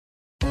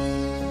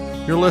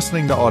You're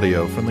listening to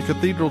audio from the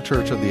Cathedral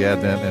Church of the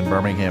Advent in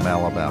Birmingham,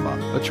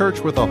 Alabama, a church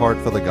with a heart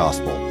for the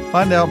gospel.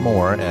 Find out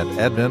more at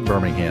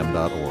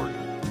adventbirmingham.org.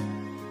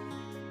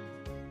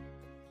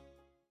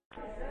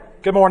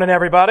 Good morning,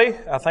 everybody.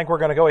 I think we're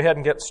going to go ahead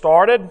and get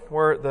started.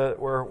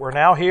 We're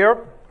now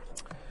here,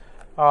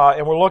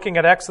 and we're looking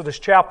at Exodus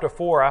chapter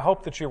 4. I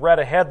hope that you read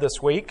ahead this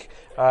week.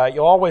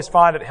 You'll always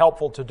find it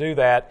helpful to do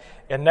that.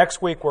 And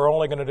next week, we're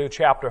only going to do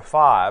chapter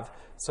 5.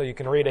 So you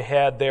can read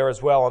ahead there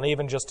as well, and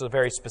even just a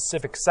very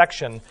specific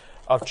section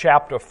of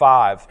chapter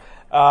 5.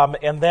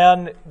 And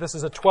then this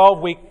is a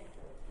 12-week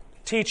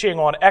teaching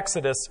on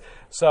Exodus,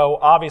 so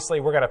obviously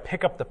we're going to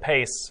pick up the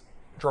pace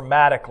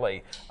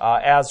dramatically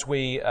as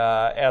we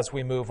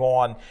move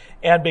on.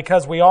 And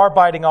because we are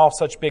biting off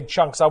such big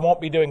chunks, I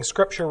won't be doing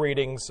scripture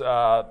readings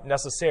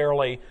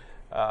necessarily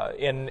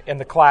in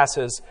the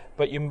classes,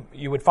 but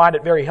you would find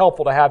it very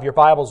helpful to have your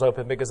Bibles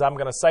open, because I'm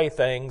going to say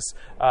things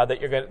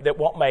that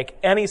won't make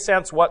any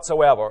sense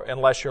whatsoever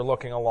unless you're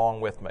looking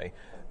along with me.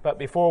 But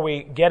before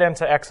we get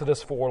into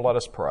Exodus 4, let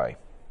us pray.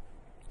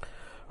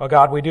 Oh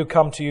God, we do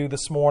come to you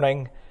this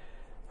morning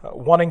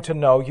wanting to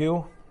know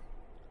you,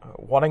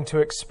 wanting to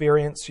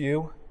experience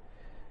you.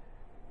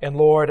 And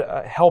Lord,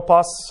 help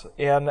us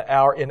in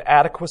our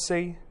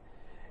inadequacy,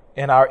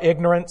 in our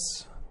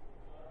ignorance,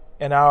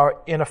 in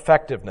our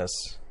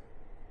ineffectiveness,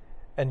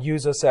 and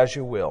use us as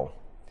you will.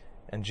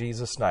 In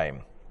Jesus'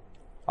 name,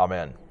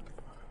 amen.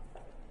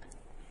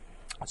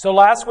 So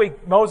last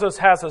week, Moses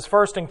has his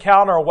first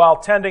encounter while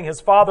tending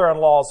his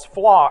father-in-law's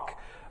flock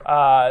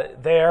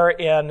there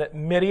in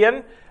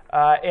Midian.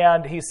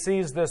 And he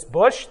sees this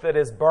bush that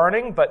is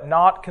burning but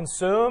not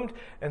consumed.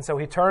 And so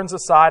he turns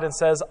aside and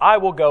says, I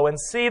will go and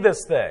see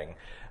this thing.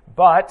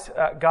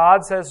 But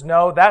God says,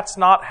 no, that's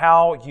not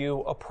how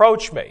you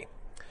approach me.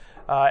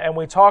 And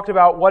we talked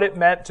about what it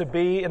meant to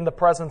be in the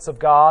presence of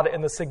God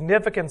and the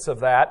significance of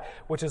that,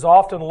 which is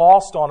often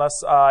lost on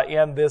us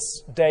in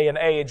this day and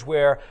age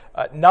where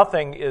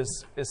nothing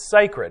is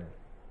sacred.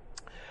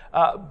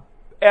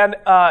 And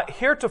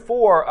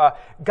heretofore,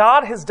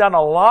 God has done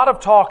a lot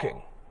of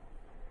talking,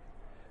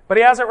 but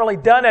he hasn't really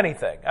done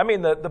anything. I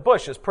mean, the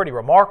bush is pretty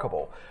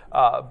remarkable,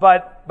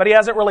 but he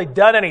hasn't really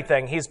done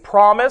anything. He's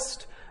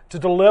promised to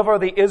deliver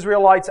the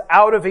Israelites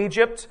out of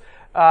Egypt,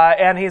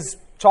 and he's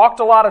talked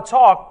a lot of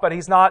talk, but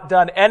he's not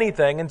done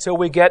anything until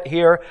we get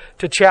here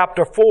to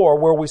chapter 4,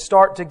 where we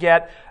start to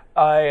get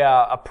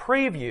a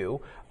preview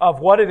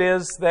of what it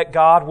is that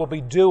God will be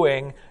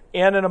doing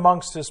in and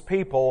amongst his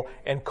people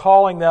and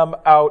calling them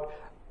out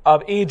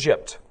of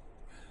Egypt.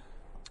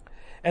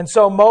 And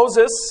so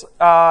Moses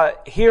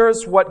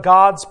hears what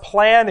God's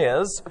plan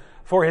is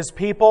for his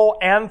people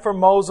and for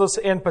Moses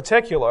in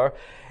particular.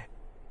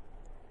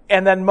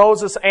 And then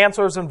Moses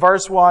answers in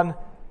verse 1,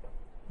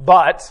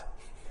 But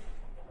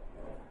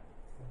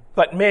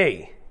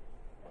me.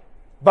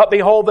 But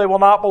behold, they will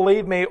not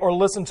believe me or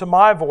listen to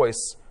my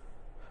voice,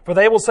 for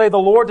they will say, the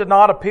Lord did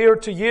not appear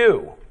to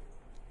you.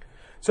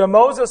 So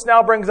Moses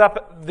now brings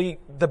up the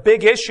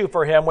big issue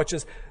for him, which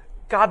is,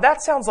 God,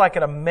 that sounds like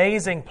an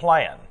amazing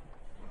plan.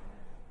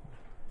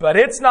 But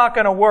it's not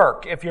going to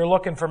work if you're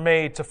looking for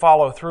me to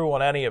follow through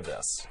on any of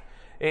this.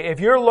 If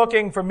you're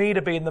looking for me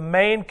to be the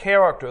main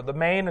character, the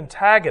main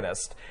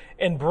antagonist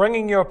in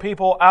bringing your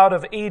people out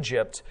of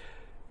Egypt,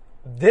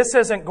 this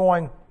isn't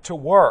going to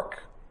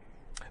work.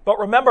 But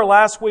remember,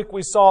 last week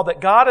we saw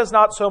that God is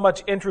not so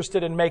much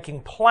interested in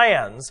making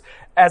plans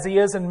as he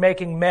is in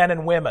making men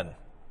and women,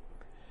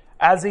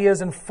 as he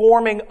is in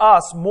forming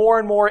us more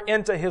and more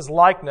into his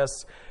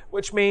likeness,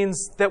 which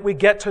means that we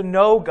get to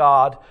know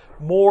God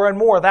more and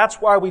more.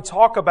 That's why we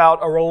talk about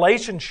a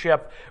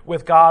relationship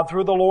with God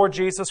through the Lord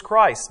Jesus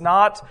Christ,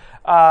 not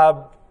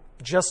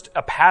just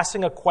a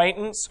passing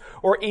acquaintance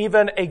or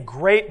even a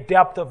great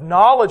depth of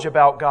knowledge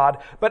about God,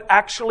 but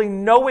actually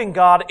knowing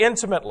God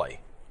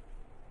intimately.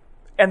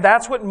 And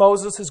that's what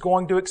Moses is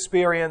going to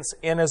experience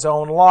in his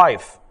own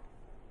life.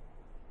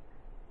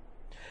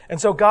 And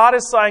so God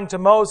is saying to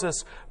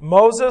Moses,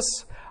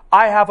 Moses,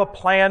 I have a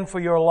plan for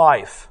your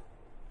life.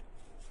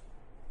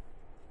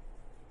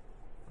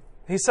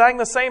 He's saying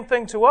the same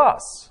thing to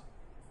us.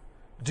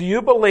 Do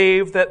you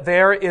believe that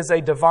there is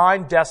a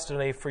divine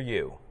destiny for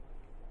you?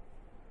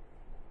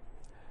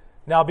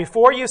 Now,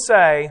 before you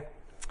say,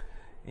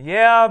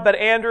 yeah, but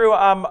Andrew,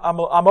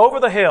 I'm over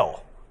the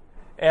hill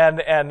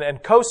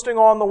and coasting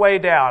on the way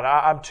down.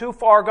 I'm too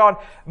far gone.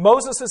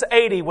 Moses is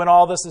 80 when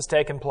all this has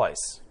taken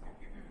place.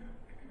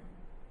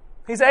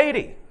 He's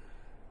 80.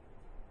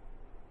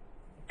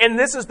 And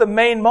this is the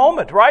main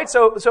moment, right?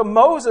 So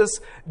Moses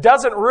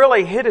doesn't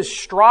really hit his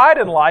stride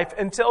in life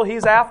until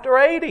he's after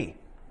 80.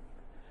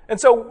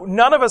 And so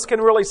none of us can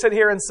really sit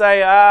here and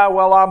say,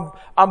 well,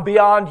 I'm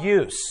beyond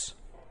use.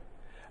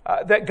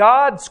 That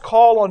God's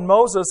call on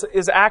Moses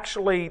is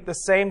actually the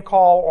same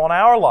call on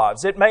our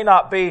lives. It may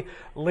not be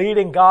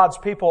leading God's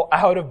people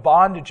out of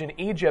bondage in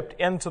Egypt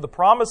into the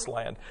promised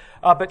land,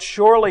 but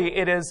surely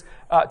it is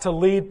to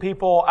lead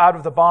people out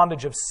of the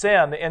bondage of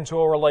sin into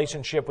a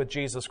relationship with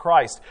Jesus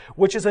Christ,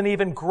 which is an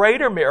even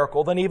greater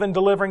miracle than even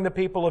delivering the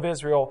people of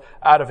Israel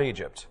out of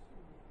Egypt.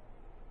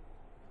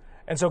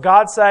 And so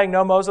God's saying,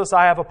 no, Moses,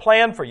 I have a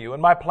plan for you,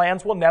 and my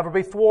plans will never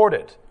be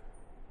thwarted.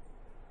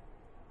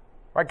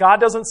 Right? God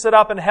doesn't sit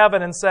up in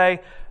heaven and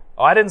say,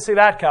 oh, I didn't see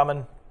that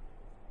coming.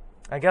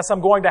 I guess I'm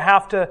going to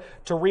have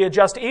to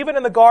readjust. Even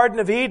in the Garden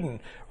of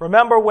Eden,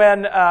 remember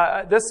when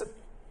this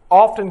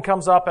often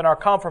comes up in our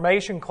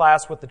confirmation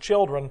class with the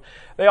children,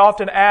 they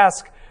often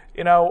ask,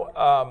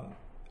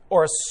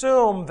 or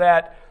assume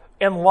that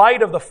in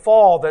light of the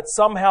fall, that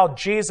somehow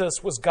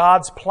Jesus was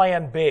God's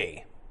plan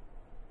B.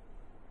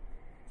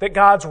 That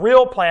God's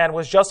real plan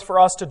was just for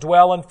us to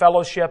dwell in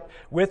fellowship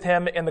with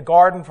Him in the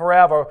garden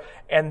forever.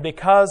 And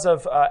because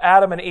of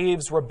Adam and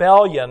Eve's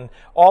rebellion,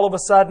 all of a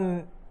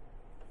sudden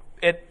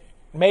it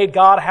made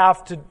God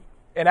have to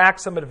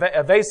enact some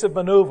evasive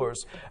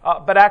maneuvers.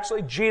 But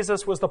actually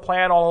Jesus was the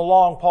plan all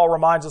along. Paul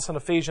reminds us in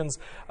Ephesians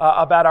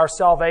about our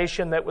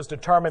salvation that was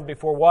determined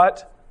before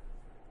what?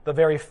 The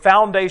very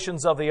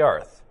foundations of the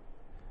earth.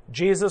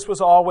 Jesus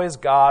was always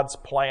God's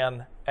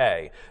plan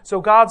A. So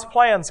God's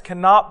plans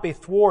cannot be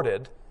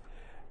thwarted.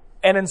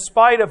 And in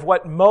spite of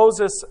what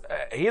Moses,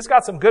 he's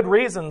got some good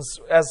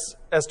reasons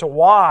as to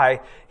why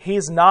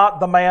he's not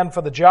the man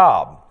for the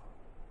job.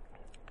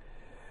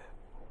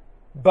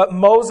 But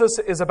Moses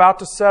is about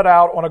to set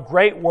out on a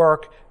great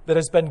work that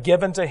has been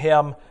given to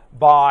him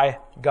by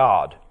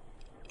God.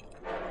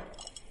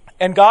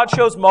 And God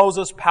shows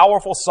Moses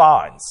powerful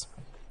signs.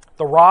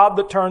 The rod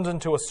that turns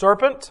into a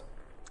serpent,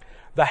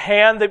 the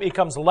hand that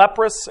becomes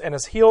leprous and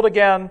is healed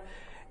again,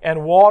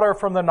 and water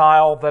from the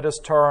Nile that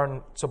is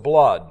turned to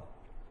blood.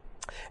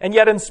 And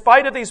yet, in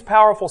spite of these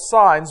powerful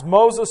signs,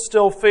 Moses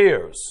still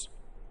fears.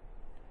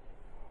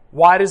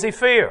 Why does he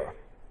fear?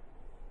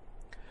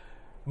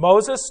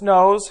 Moses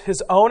knows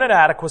his own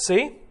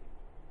inadequacy,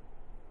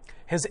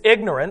 his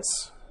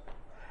ignorance,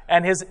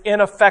 and his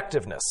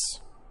ineffectiveness.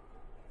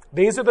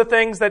 These are the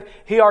things that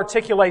he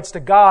articulates to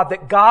God,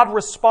 that God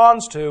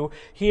responds to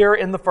here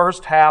in the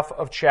first half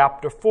of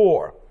chapter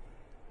 4.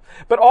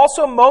 But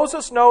also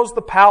Moses knows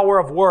the power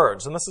of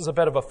words, and this is a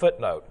bit of a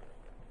footnote.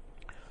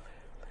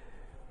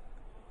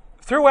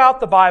 Throughout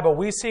the Bible,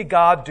 we see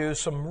God do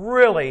some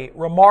really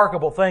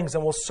remarkable things,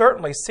 and we'll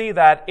certainly see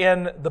that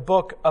in the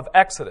book of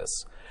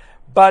Exodus.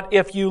 But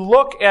if you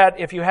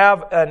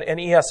have an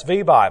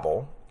ESV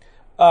Bible,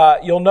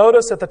 you'll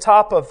notice at the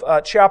top of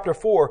chapter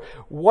 4,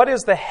 what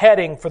is the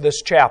heading for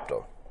this chapter?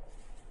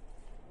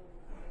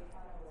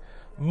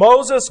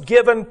 Moses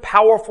given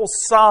powerful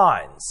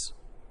signs.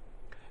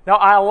 Now,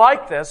 I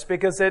like this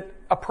because it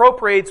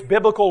appropriates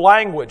biblical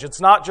language. It's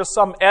not just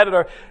some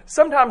editor.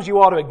 Sometimes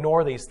you ought to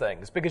ignore these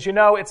things because,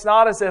 it's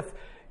not as if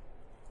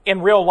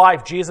in real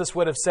life Jesus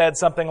would have said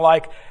something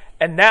like,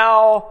 and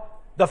now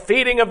the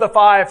feeding of the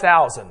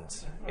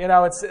 5,000.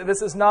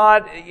 This is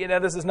not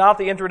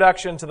the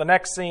introduction to the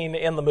next scene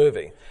in the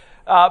movie.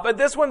 But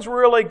this one's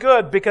really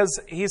good because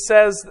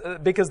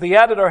because the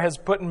editor has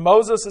put in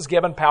Moses is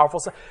given powerful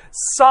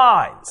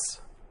signs.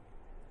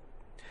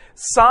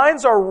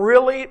 Signs are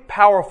really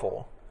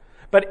powerful,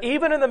 but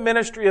even in the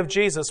ministry of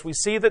Jesus, we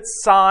see that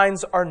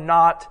signs are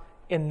not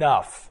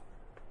enough.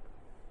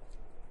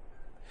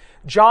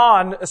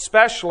 John,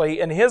 especially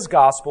in his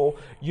gospel,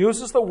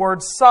 uses the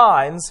word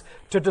signs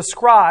to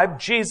describe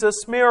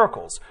Jesus'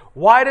 miracles.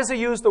 Why does he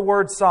use the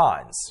word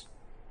signs?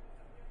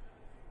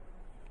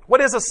 What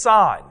is a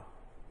sign?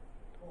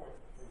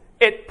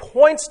 It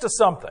points to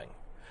something.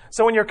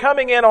 So when you're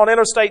coming in on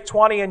Interstate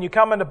 20 and you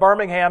come into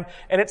Birmingham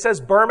and it says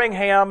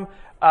Birmingham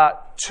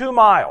 2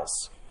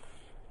 miles,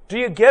 do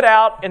you get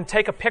out and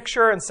take a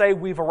picture and say,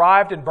 we've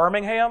arrived in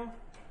Birmingham?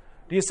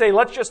 Do you say,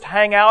 let's just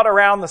hang out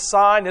around the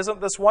sign?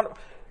 Isn't this one?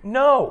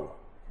 No.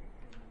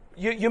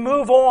 You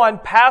move on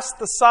past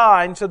the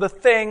sign to the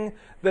thing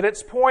that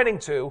it's pointing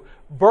to.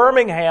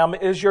 Birmingham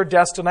is your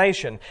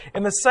destination.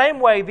 In the same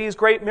way, these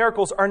great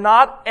miracles are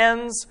not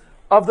ends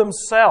of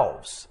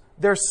themselves.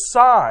 They're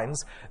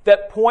signs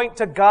that point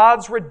to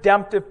God's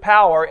redemptive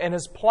power and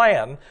His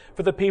plan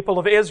for the people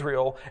of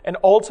Israel, and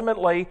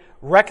ultimately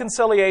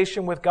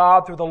reconciliation with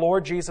God through the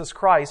Lord Jesus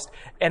Christ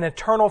and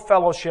eternal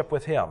fellowship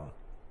with Him.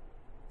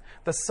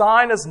 The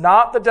sign is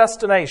not the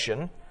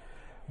destination,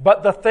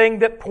 but the thing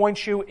that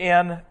points you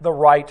in the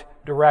right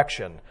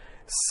direction.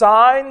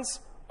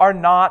 Signs are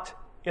not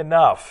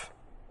enough.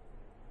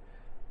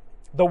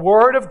 The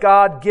Word of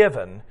God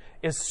given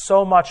is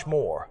so much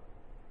more.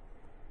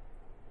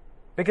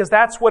 Because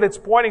that's what it's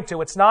pointing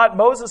to. It's not,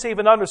 Moses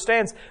even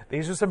understands,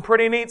 these are some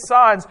pretty neat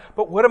signs,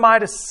 but what am I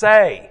to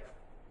say?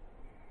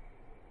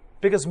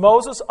 Because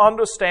Moses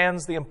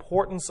understands the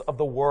importance of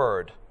the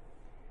Word,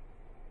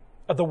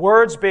 of the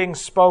words being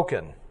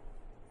spoken.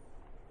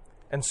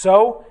 And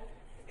so,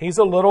 he's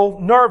a little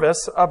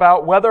nervous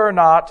about whether or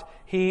not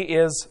he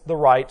is the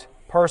right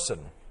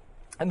person.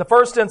 In the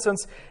first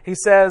instance, he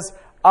says,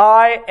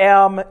 I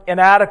am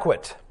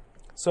inadequate.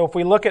 So if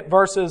we look at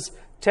verses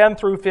 10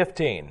 through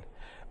 15.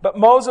 But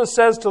Moses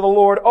says to the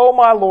Lord, O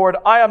my Lord,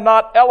 I am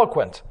not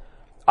eloquent,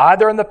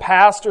 either in the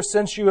past or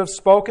since you have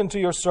spoken to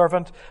your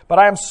servant, but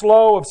I am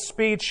slow of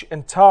speech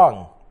and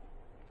tongue.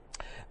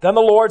 Then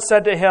the Lord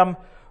said to him,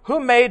 Who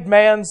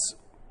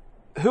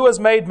has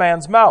made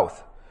man's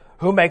mouth?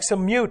 Who makes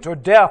him mute or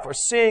deaf or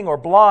seeing or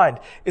blind?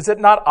 Is it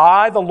not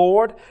I, the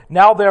Lord?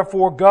 Now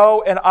therefore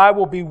go, and I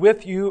will be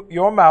with you,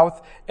 your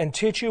mouth, and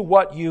teach you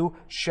what you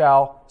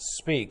shall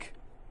speak.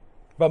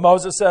 But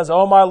Moses says,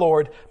 oh my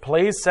Lord,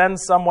 please send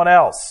someone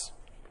else.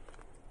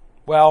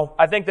 Well,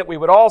 I think that we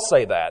would all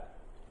say that.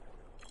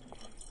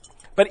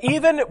 But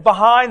even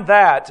behind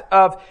that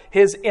of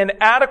his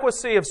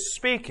inadequacy of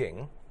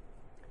speaking,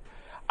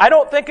 I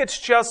don't think it's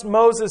just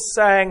Moses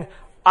saying,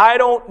 I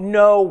don't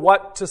know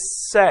what to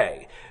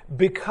say,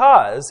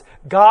 because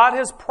God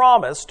has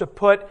promised to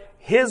put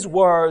his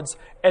words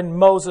in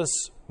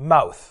Moses'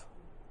 mouth.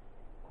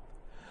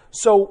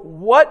 So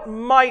what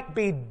might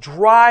be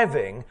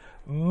driving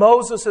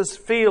Moses'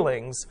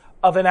 feelings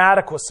of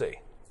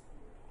inadequacy?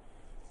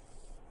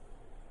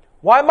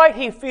 Why might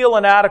he feel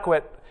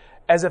inadequate,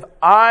 as if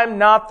I'm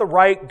not the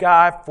right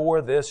guy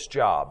for this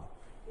job?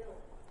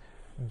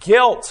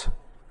 Guilt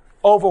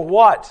over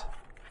what?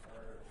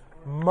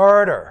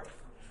 Murder.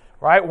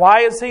 Right? Why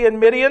is he in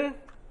Midian?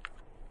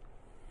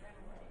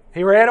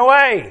 He ran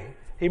away.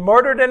 He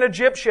murdered an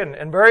Egyptian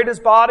and buried his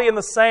body in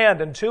the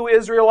sand, and 2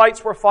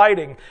 Israelites were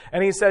fighting.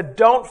 And he said,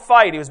 don't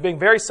fight. He was being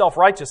very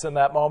self-righteous in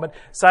that moment,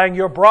 saying,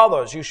 you're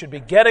brothers, you should be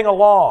getting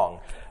along.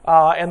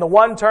 And the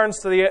one turns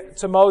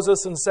to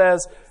Moses and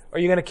says, are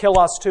you going to kill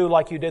us too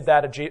like you did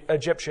that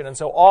Egyptian? And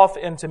so off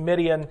into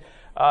Midian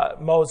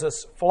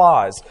Moses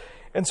flies.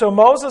 And so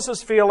Moses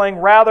is feeling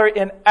rather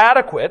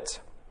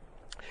inadequate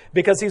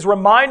because he's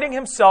reminding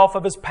himself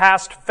of his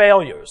past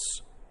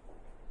failures.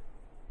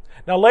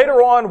 Now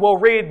later on we'll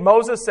read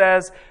Moses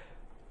says,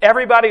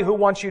 everybody who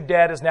wants you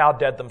dead is now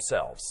dead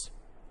themselves.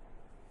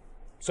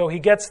 So he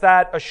gets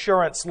that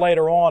assurance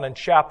later on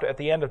at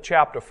the end of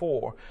chapter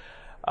 4.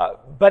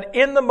 But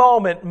in the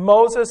moment,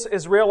 Moses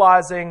is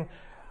realizing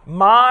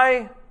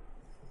my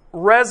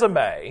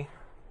resume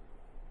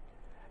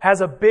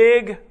has a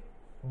big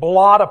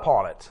blot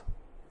upon it.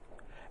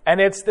 And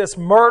it's this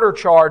murder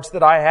charge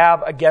that I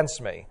have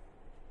against me.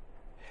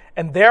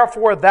 And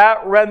therefore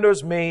that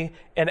renders me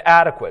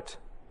inadequate.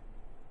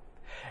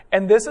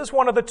 And this is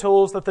one of the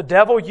tools that the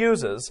devil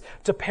uses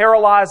to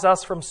paralyze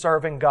us from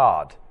serving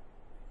God.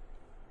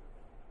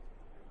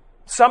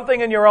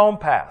 Something in your own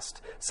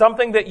past,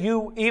 something that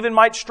you even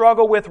might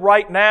struggle with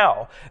right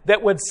now,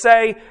 that would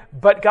say,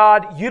 but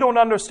God, you don't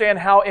understand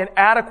how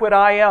inadequate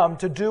I am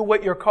to do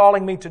what you're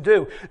calling me to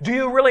do. Do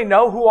you really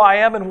know who I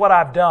am and what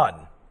I've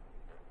done?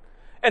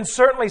 And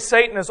certainly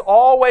Satan is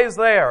always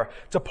there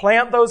to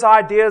plant those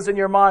ideas in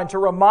your mind, to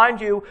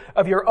remind you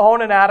of your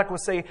own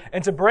inadequacy,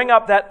 and to bring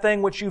up that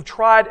thing which you've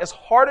tried as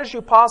hard as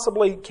you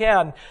possibly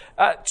can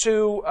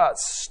to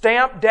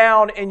stamp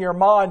down in your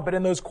mind. But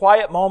in those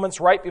quiet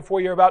moments right before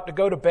you're about to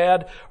go to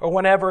bed or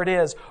whenever it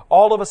is,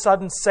 all of a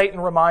sudden Satan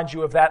reminds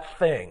you of that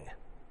thing.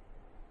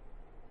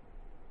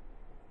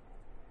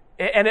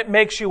 And it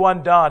makes you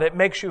undone. It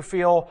makes you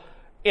feel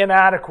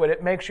inadequate.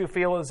 It makes you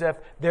feel as if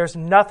there's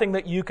nothing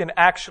that you can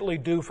actually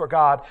do for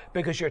God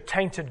because you're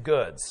tainted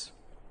goods.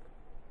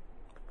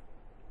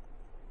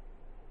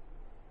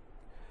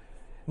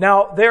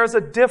 Now, there's a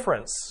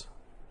difference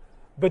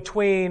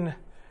between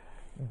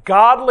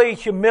godly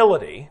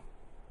humility,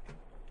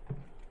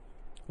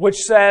 which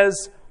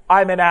says,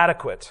 I'm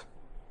inadequate.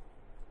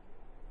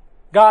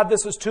 God,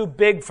 this is too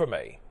big for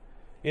me.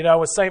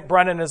 As St.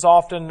 Brennan is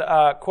often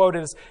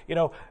quoted as,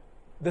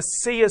 the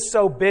sea is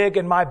so big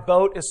and my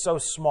boat is so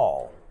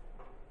small.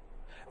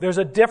 There's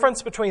a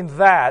difference between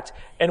that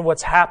and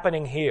what's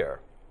happening here,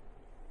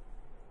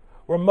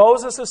 where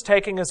Moses is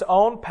taking his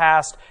own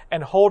past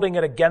and holding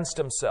it against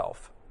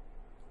himself.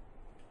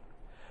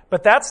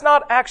 But that's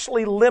not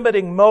actually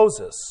limiting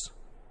Moses.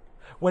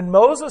 When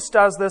Moses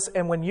does this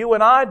and when you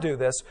and I do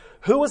this,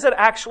 who is it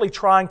actually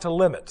trying to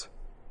limit?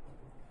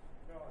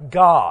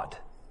 God.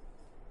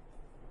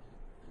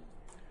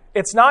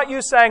 It's not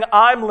you saying,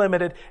 I'm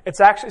limited. It's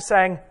actually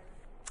saying,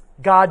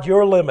 God,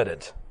 you're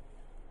limited.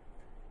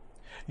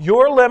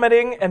 You're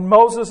limiting, and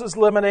Moses is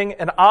limiting,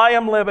 and I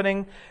am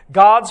limiting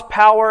God's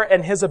power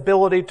and his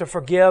ability to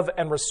forgive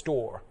and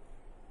restore.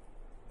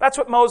 That's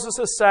what Moses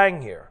is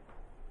saying here.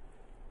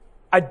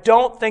 I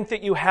don't think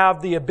that you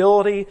have the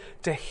ability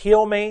to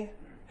heal me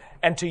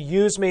and to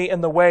use me in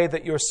the way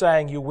that you're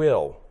saying you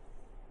will.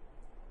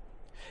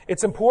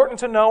 It's important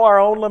to know our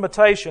own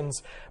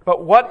limitations,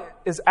 but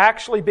what is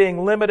actually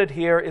being limited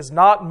here is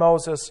not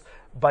Moses,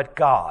 but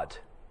God.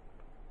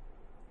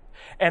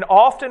 And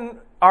often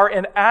our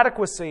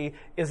inadequacy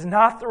is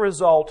not the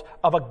result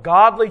of a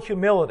godly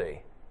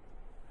humility,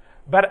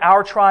 but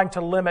our trying to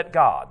limit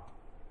God.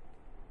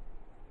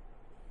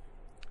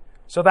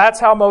 So that's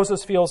how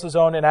Moses feels his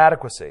own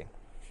inadequacy.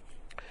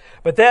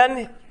 But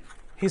then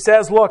he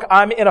says, look,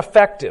 I'm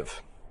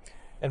ineffective.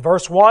 In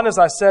verse 1, as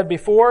I said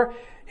before,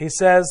 he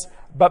says,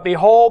 but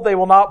behold, they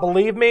will not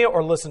believe me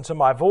or listen to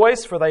my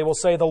voice, for they will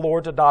say the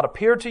Lord did not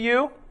appear to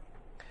you.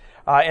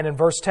 And in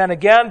verse 10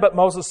 again, but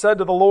Moses said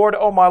to the Lord,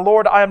 O my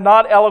Lord, I am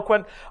not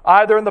eloquent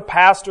either in the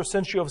past or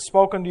since you have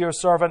spoken to your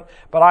servant,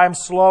 but I am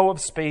slow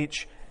of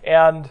speech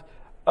and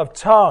of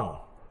tongue.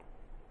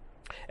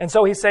 And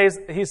so he says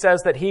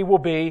that he will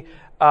be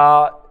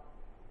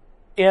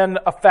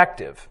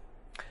ineffective.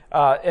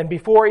 And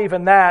before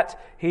even that,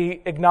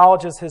 he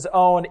acknowledges his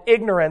own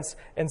ignorance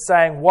in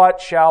saying,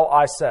 "What shall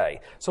I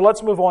say?" So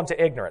let's move on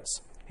to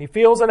ignorance. He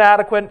feels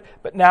inadequate,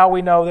 but now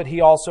we know that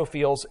he also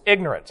feels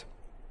ignorant.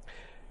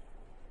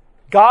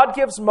 God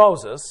gives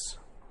Moses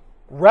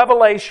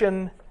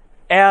revelation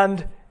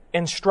and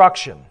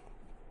instruction.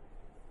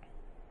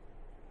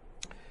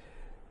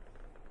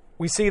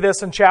 We see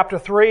this in chapter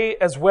 3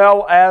 as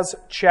well as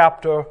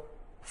chapter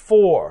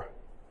 4.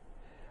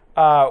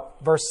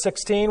 Verse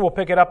 16, we'll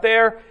pick it up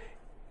there.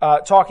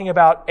 Talking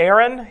about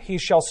Aaron, he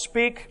shall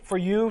speak for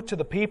you to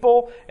the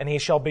people, and he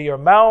shall be your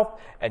mouth,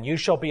 and you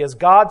shall be as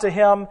God to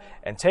him,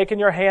 and take in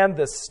your hand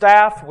this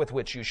staff with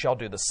which you shall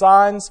do the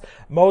signs.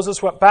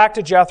 Moses went back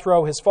to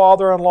Jethro, his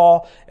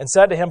father-in-law, and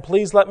said to him,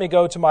 "Please let me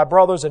go to my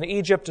brothers in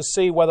Egypt to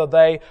see whether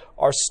they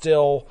are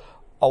still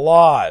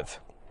alive."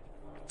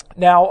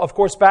 Now, of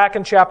course, back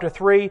in chapter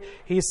 3,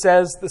 he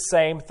says the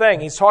same thing.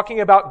 He's talking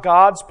about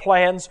God's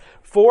plans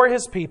for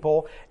his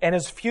people and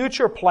his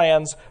future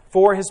plans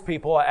for his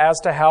people as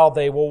to how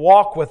they will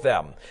walk with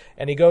them.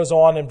 And he goes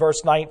on in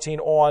verse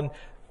 19 on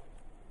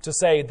to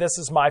say, "This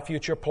is my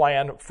future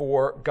plan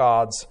for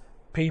God's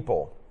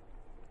people."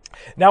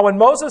 Now, when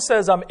Moses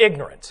says, "I'm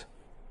ignorant,"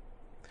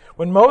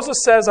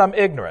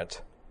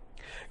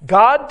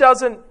 God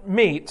doesn't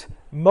meet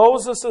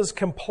Moses'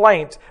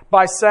 complaint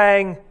by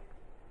saying,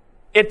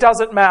 "It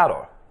doesn't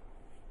matter."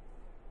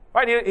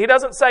 Right? He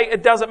doesn't say,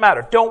 "It doesn't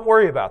matter. Don't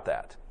worry about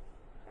that."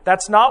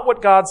 That's not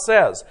what God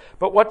says.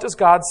 But what does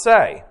God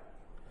say?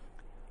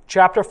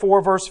 Chapter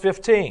 4, verse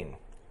 15.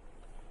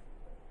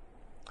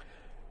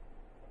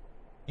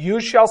 "You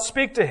shall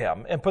speak to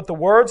him and put the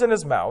words in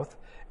his mouth,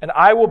 and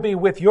I will be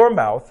with your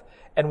mouth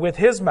and with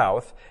his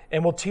mouth,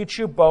 and will teach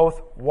you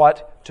both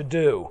what to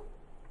do."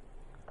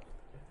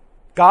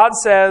 God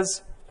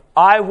says,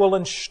 "I will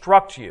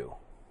instruct you."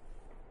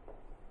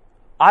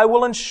 I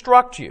will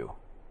instruct you.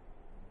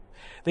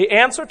 The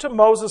answer to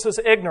Moses'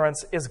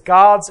 ignorance is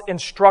God's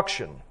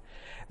instruction.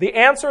 The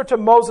answer to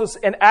Moses'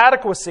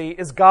 inadequacy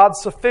is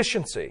God's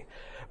sufficiency.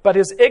 But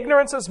his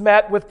ignorance is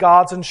met with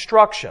God's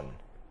instruction.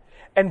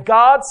 And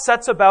God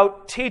sets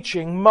about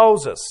teaching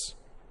Moses.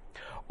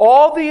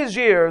 All these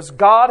years,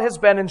 God has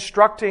been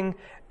instructing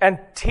and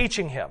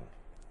teaching him.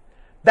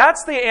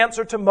 That's the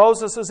answer to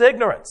Moses'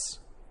 ignorance.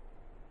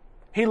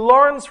 He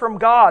learns from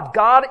God.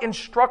 God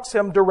instructs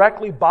him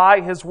directly by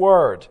his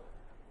word.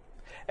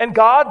 And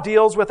God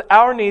deals with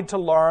our need to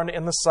learn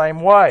in the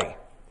same way.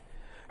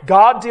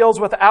 God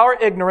deals with our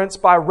ignorance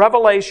by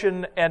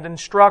revelation and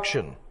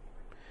instruction.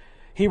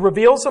 He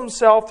reveals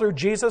himself through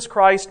Jesus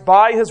Christ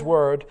by his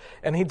word,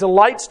 and he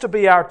delights to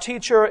be our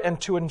teacher and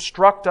to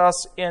instruct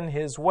us in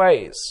his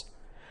ways.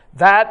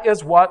 That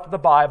is what the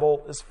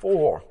Bible is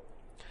for.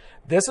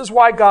 This is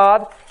why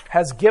God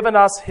has given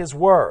us his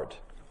word.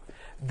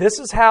 This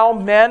is how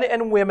men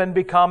and women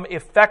become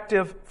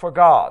effective for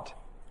God,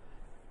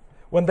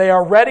 when they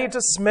are ready to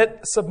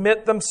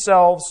submit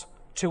themselves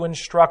to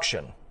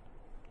instruction.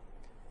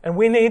 And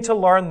we need to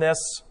learn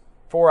this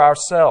for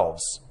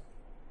ourselves.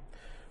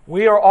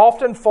 We are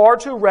often far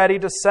too ready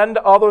to send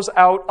others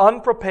out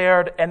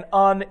unprepared and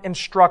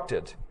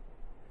uninstructed.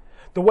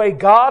 The way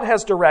God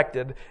has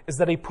directed is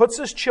that he puts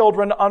his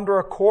children under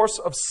a course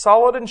of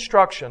solid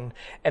instruction,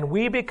 and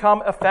we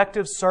become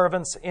effective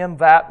servants in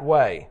that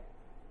way.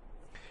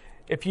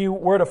 If you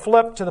were to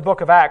flip to the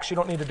book of Acts, you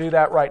don't need to do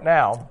that right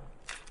now.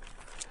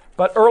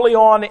 But early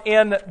on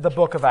in the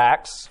book of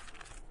Acts,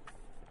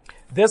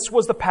 this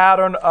was the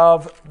pattern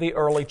of the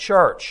early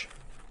church.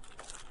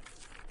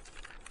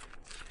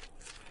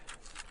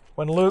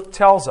 When Luke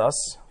tells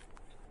us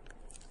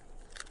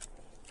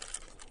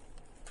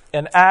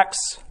in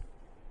Acts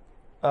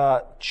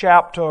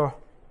chapter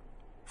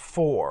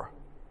 4,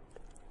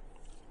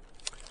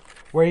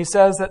 where he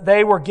says that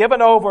they were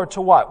given over to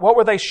what? What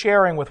were they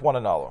sharing with one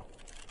another?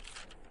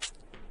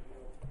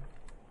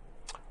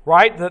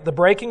 Right? The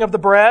breaking of the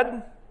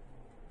bread.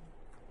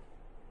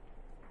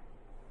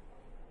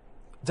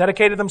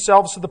 Dedicated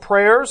themselves to the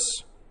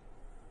prayers.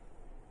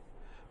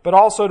 But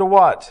also to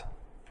what?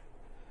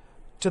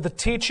 To the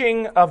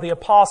teaching of the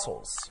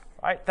apostles.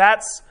 Right?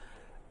 That's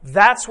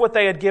what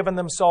they had given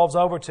themselves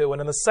over to.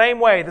 And in the same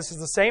way, this is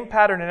the same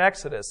pattern in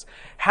Exodus.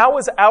 How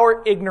is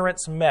our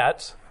ignorance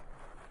met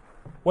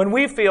when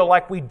we feel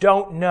like we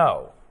don't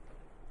know?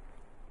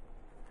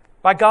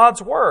 By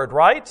God's word,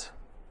 right?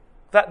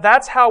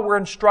 That's how we're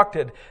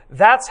instructed.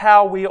 That's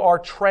how we are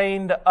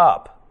trained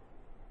up.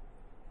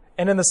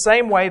 And in the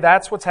same way,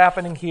 that's what's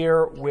happening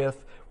here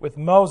with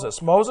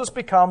Moses. Moses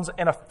becomes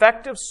an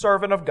effective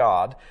servant of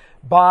God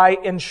by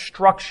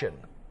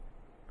instruction.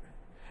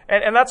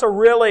 And that's a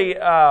really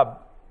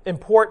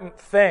important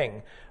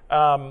thing.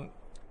 I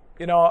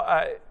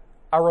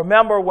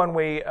remember when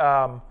we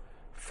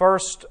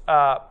first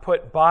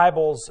put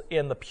Bibles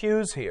in the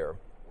pews here,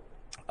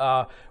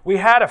 We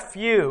had a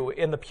few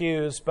in the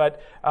pews,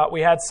 but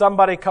we had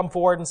somebody come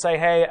forward and say,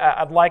 hey,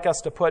 I'd like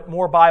us to put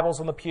more Bibles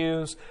in the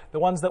pews. The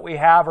ones that we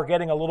have are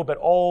getting a little bit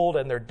old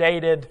and they're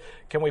dated.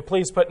 Can we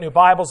please put new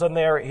Bibles in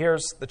there?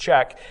 Here's the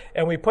check.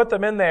 And we put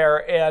them in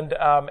there, and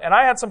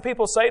I had some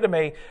people say to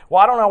me,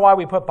 well, I don't know why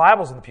we put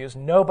Bibles in the pews.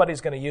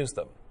 Nobody's going to use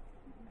them.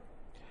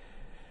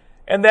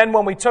 And then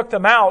when we took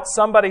them out,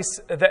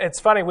 it's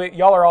funny,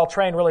 y'all are all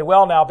trained really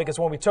well now, because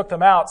when we took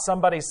them out,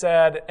 somebody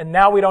said, and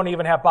now we don't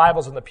even have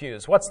Bibles in the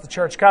pews. What's the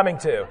church coming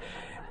to?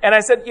 And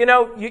I said,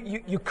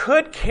 you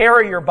could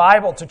carry your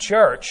Bible to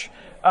church.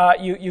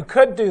 You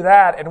could do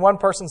that. And one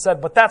person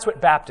said, but that's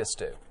what Baptists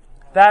do.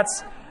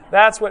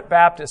 That's what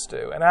Baptists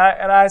do. And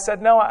I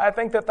said, no, I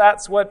think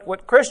that's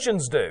what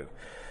Christians do.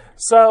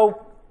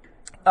 So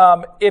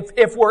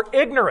if we're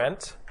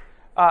ignorant,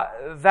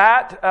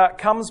 that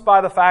comes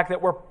by the fact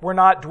that we're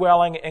not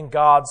dwelling in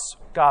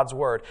God's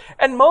word.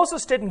 And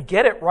Moses didn't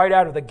get it right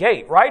out of the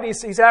gate, right?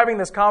 He's having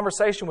this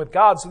conversation with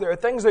God. So there are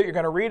things that you're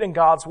going to read in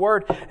God's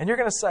word, and you're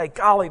going to say,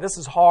 golly, this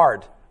is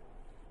hard.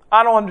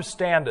 I don't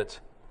understand it.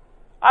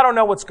 I don't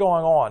know what's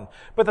going on.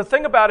 But the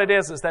thing about it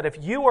is that if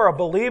you are a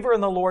believer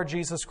in the Lord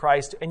Jesus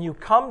Christ and you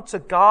come to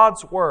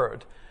God's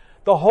word,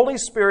 the Holy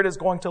Spirit is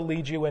going to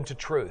lead you into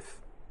truth.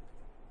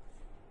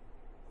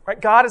 Right?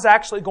 God is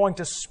actually going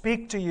to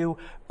speak to you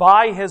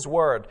by His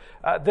Word.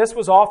 This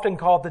was often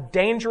called the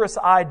dangerous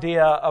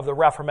idea of the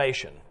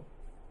Reformation.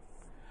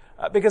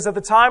 Because at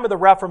the time of the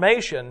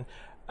Reformation,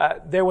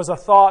 there was a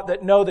thought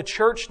that, no, the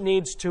church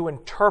needs to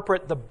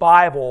interpret the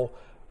Bible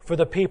for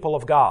the people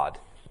of God.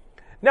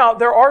 Now,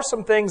 there are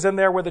some things in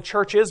there where the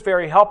church is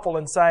very helpful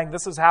in saying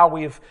this is how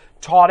we've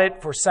taught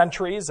it for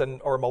centuries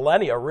or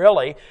millennia,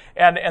 really,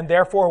 and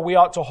therefore we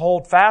ought to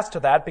hold fast to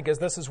that because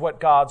this is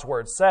what God's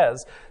Word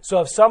says.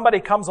 So if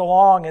somebody comes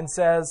along and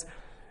says,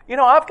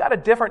 I've got a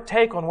different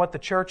take on what the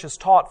church has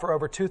taught for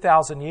over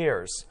 2,000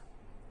 years,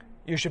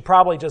 you should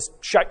probably just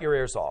shut your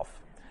ears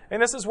off.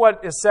 And this is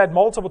what is said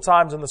multiple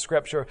times in the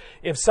Scripture.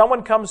 If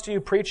someone comes to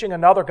you preaching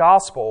another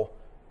gospel,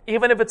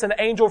 even if it's an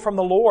angel from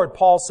the Lord,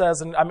 Paul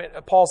says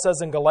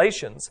in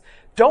Galatians,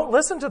 don't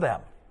listen to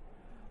them.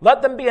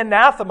 Let them be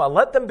anathema.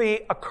 Let them be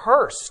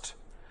accursed.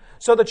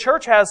 So the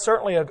church has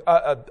certainly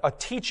a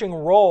teaching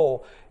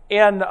role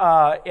in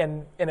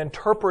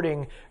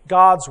interpreting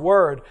God's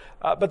word.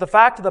 But the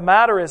fact of the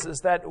matter is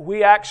that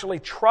we actually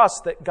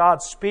trust that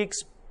God speaks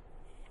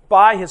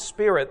by His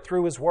Spirit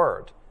through His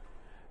word.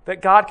 That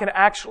God can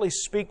actually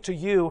speak to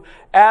you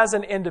as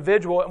an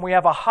individual, and we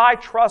have a high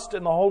trust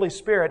in the Holy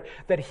Spirit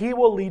that He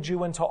will lead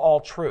you into all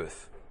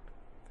truth.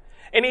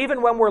 And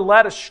even when we're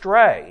led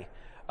astray,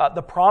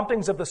 the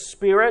promptings of the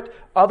Spirit,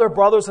 other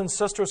brothers and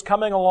sisters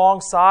coming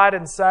alongside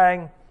and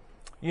saying,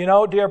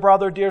 dear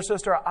brother, dear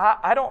sister,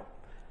 I don't,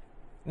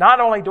 not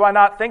only do I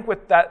not think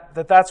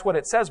that's what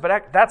it says,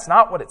 but that's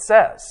not what it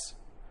says.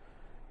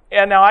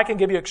 And now I can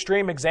give you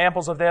extreme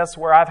examples of this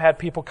where I've had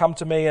people come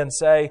to me and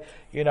say,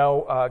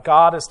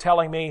 God is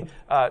telling me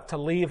to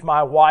leave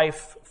my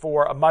wife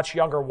for a much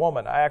younger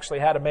woman. I actually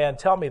had a man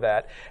tell me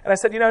that. And I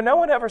said, no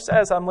one ever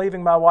says I'm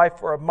leaving my wife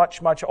for a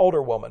much, much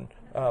older woman.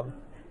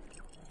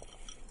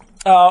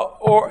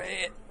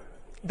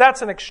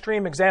 That's an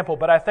extreme example,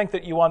 but I think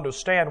that you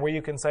understand where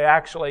you can say,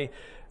 actually,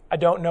 I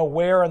don't know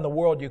where in the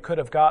world you could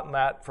have gotten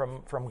that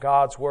from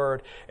God's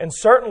Word. And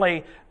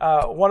certainly,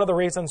 one of the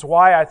reasons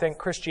why I think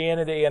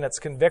Christianity and its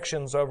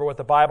convictions over what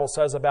the Bible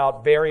says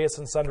about various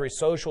and sundry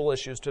social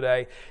issues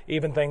today,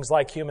 even things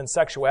like human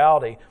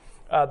sexuality,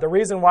 the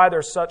reason why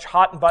there's such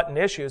hot and button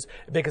issues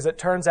is because it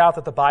turns out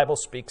that the Bible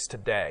speaks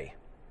today.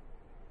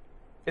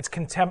 It's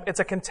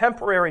a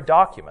contemporary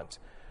document,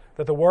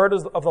 that the Word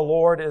of the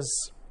Lord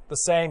is the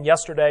same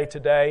yesterday,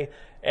 today,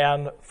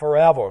 and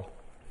forever.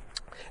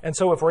 And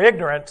so if we're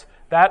ignorant,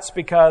 that's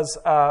because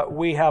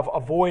we have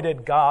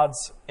avoided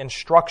God's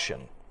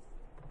instruction.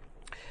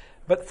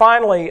 But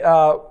finally,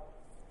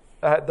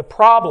 the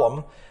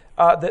problem,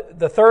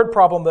 the third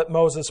problem that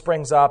Moses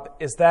brings up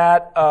is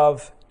that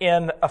of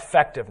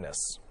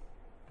ineffectiveness.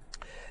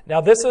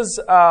 Now this is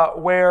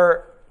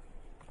where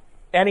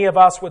any of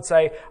us would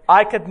say,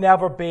 I could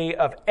never be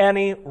of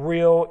any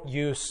real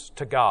use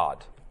to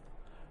God.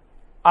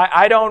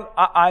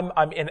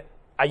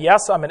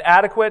 Yes, I'm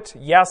inadequate.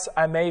 Yes,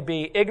 I may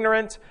be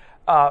ignorant.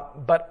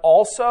 But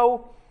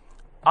also,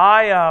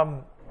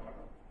 that's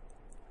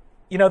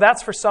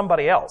for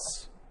somebody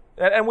else.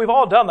 And we've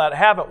all done that,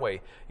 haven't we?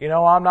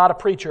 I'm not a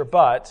preacher,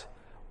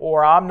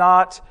 or I'm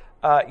not,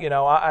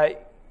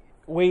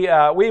 we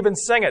even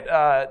sing it,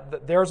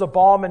 there's a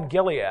balm in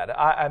Gilead.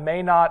 I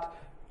may not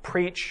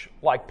preach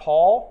like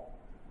Paul.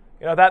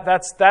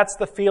 That's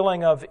the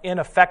feeling of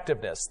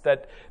ineffectiveness,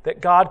 that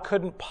God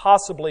couldn't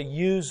possibly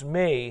use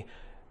me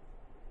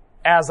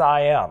as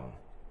I am.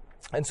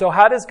 And so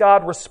how does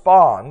God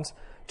respond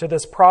to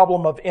this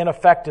problem of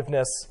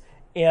ineffectiveness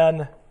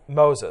in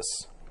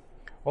Moses?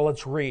 Well,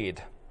 let's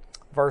read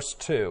verse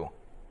 2.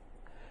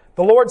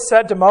 The Lord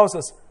said to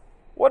Moses,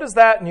 "What is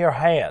that in your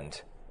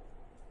hand?"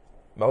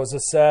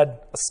 Moses said,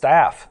 "A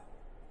staff."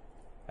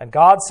 And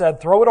God said,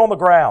 "Throw it on the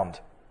ground."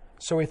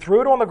 So he threw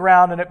it on the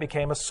ground, and it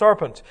became a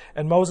serpent,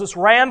 and Moses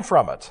ran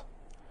from it.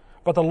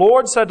 But the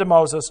Lord said to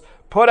Moses,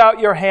 "Put out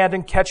your hand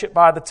and catch it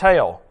by the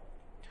tail."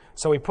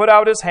 So he put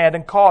out his hand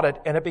and caught it,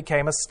 and it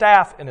became a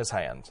staff in his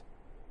hand,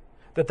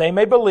 that they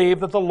may believe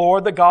that the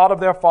Lord, the God of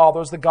their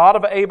fathers, the God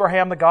of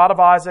Abraham, the God of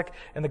Isaac,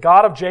 and the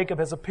God of Jacob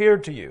has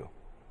appeared to you.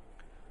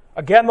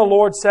 Again the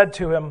Lord said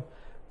to him,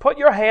 "Put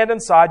your hand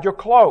inside your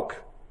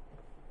cloak."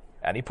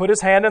 And he put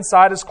his hand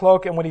inside his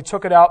cloak, and when he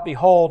took it out,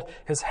 behold,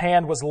 his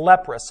hand was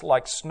leprous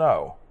like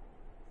snow.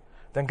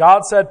 Then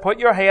God said, "Put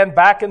your hand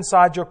back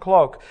inside your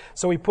cloak."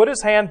 So he put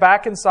his hand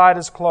back inside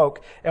his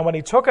cloak, and when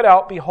he took it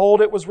out,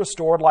 behold, it was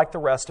restored like the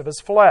rest of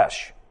his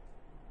flesh.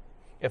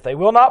 If they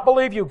will not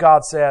believe you,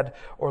 God said,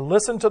 or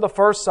listen to the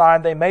first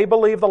sign, they may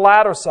believe the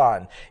latter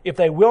sign. If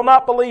they will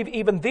not believe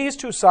even these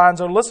two signs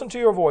or listen to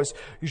your voice,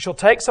 you shall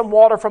take some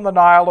water from the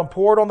Nile and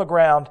pour it on the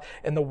ground,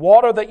 and the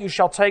water that you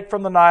shall take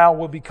from the Nile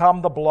will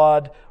become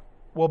blood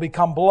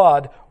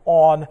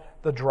on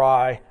the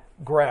dry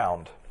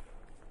ground.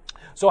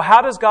 So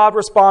how does God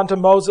respond to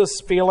Moses'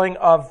 feeling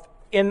of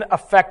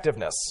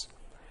ineffectiveness?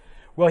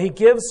 Well, he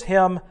gives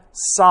him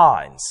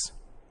signs.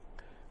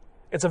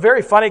 It's a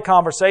very funny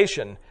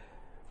conversation.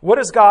 What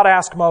does God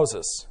ask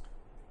Moses?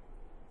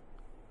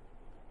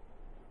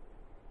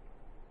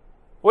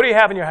 What do you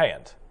have in your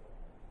hand?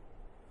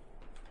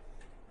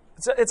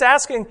 It's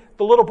asking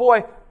the little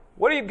boy,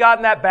 what do you got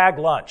in that bag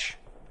lunch?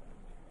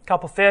 A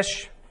couple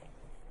fish,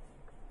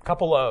 a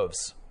couple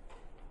loaves.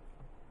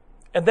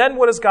 And then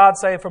what does God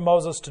say for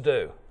Moses to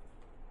do?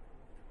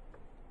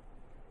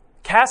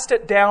 Cast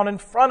it down in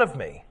front of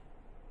me.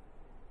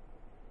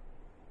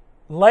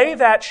 Lay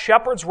that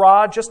shepherd's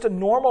rod, just a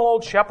normal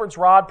old shepherd's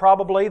rod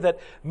probably, that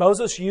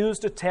Moses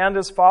used to tend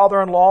his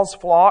father-in-law's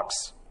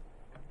flocks.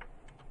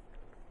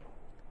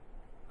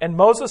 And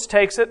Moses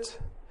takes it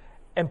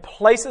and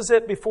places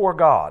it before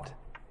God.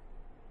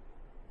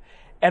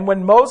 And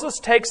when Moses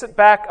takes it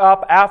back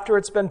up after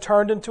it's been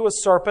turned into a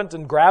serpent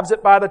and grabs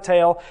it by the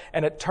tail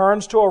and it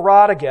turns to a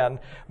rod again,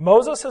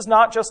 Moses has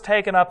not just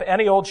taken up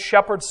any old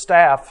shepherd's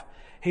staff.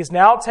 He's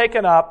now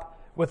taken up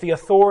with the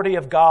authority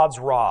of God's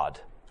rod.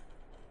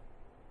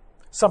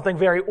 Something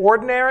very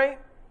ordinary,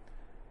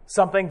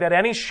 something that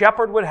any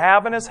shepherd would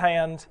have in his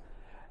hand,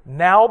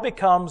 now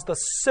becomes the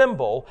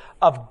symbol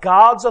of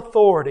God's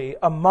authority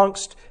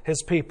amongst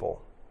his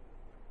people.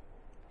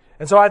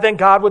 And so I think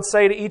God would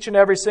say to each and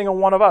every single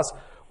one of us,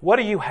 what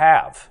do you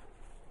have?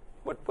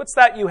 What's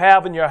that you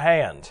have in your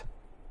hand?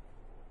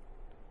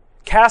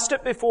 Cast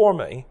it before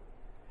me,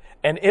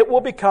 and it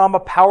will become a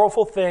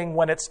powerful thing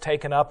when it's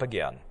taken up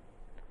again.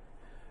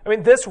 I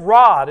mean, this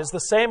rod is the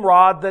same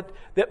rod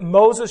that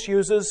Moses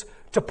uses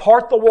to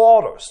part the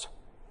waters.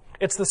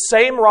 It's the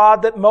same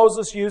rod that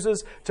Moses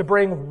uses to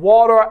bring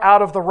water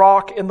out of the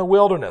rock in the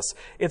wilderness.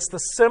 It's the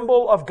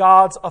symbol of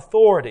God's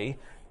authority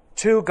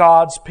to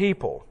God's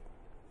people.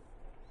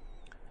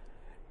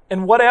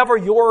 And whatever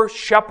your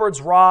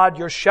shepherd's rod,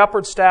 your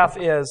shepherd's staff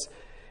is,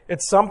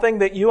 it's something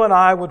that you and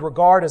I would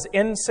regard as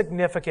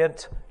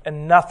insignificant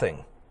and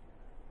nothing.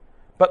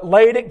 But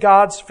laid at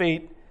God's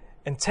feet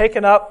and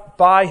taken up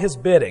by his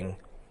bidding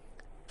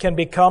can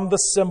become the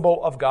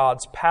symbol of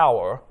God's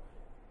power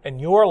in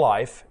your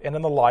life and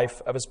in the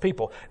life of his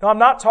people. Now, I'm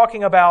not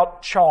talking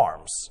about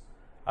charms.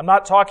 I'm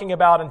not talking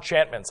about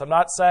enchantments. I'm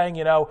not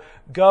saying,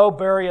 go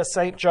bury a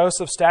St.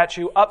 Joseph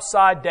statue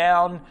upside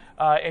down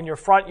in your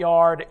front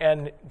yard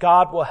and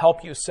God will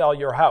help you sell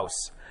your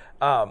house.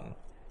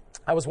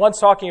 I was once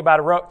talking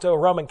about to a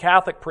Roman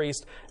Catholic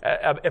priest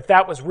if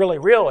that was really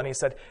real, and he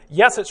said,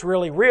 yes, it's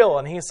really real.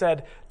 And he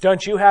said,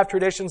 don't you have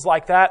traditions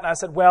like that? And I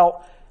said,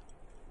 well,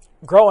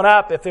 growing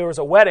up, if there was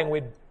a wedding,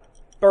 we'd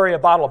bury a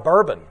bottle of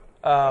bourbon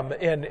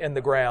in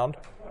the ground.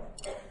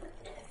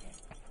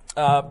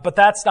 But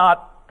that's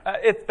not,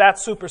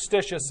 that's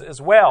superstitious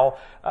as well.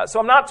 So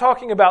I'm not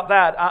talking about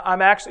that.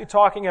 I'm actually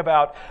talking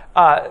about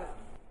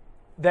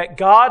that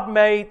God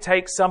may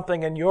take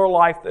something in your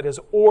life that is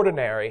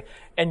ordinary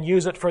and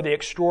use it for the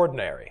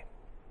extraordinary.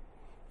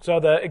 So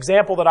the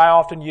example that I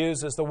often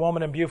use is the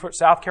woman in Beaufort,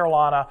 South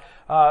Carolina,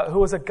 who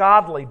was a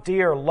godly,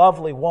 dear,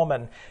 lovely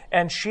woman.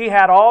 And she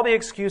had all the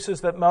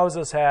excuses that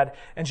Moses had.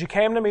 And she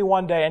came to me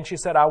one day and she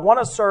said, I want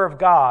to serve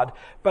God,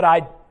 but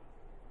I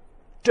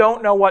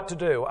don't know what to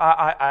do.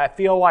 I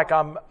feel like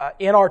I'm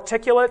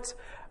inarticulate.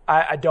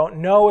 I don't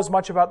know as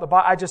much about the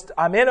Bible.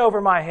 I'm in over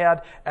my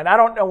head, and I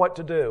don't know what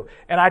to do.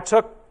 And I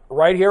took,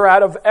 right here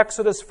out of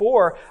Exodus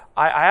 4,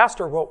 I asked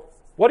her, well,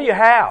 what do you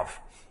have?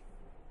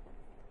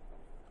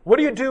 What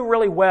do you do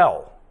really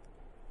well?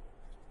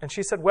 And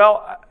she said,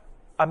 well,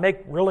 I make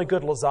really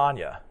good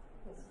lasagna.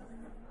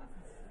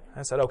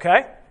 I said,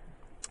 okay.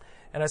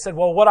 And I said,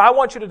 well, what I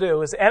want you to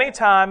do is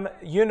anytime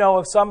you know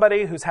of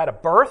somebody who's had a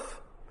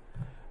birth,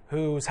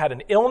 who's had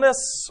an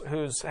illness,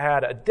 who's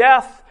had a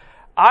death,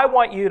 I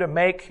want you to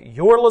make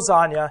your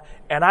lasagna,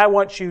 and I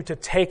want you to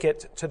take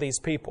it to these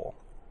people.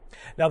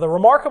 Now, the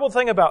remarkable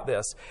thing about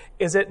this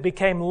is it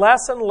became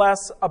less and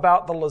less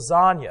about the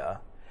lasagna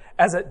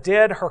as it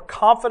did her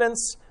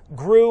confidence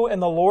grew in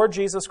the Lord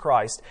Jesus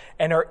Christ,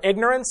 and her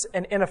ignorance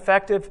and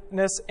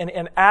ineffectiveness and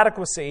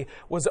inadequacy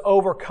was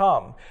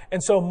overcome.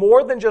 And so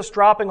more than just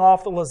dropping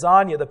off the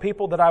lasagna, the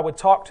people that I would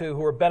talk to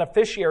who were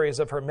beneficiaries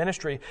of her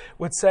ministry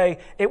would say,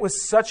 it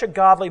was such a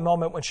godly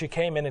moment when she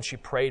came in and she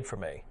prayed for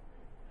me.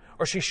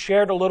 Or she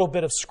shared a little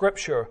bit of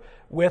scripture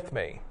with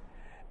me.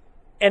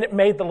 And it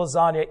made the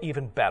lasagna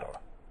even better.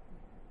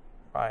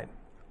 Right?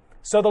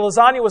 So the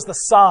lasagna was the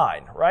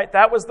sign, right?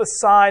 That was the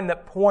sign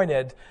that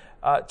pointed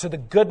to the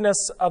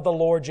goodness of the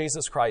Lord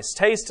Jesus Christ.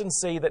 Taste and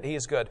see that He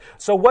is good.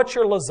 So what's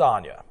your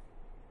lasagna?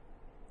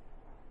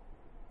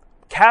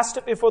 Cast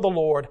it before the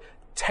Lord,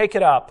 take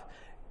it up,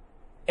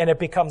 and it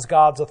becomes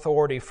God's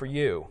authority for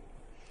you.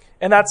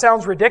 And that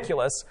sounds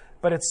ridiculous,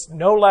 but it's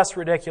no less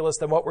ridiculous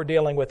than what we're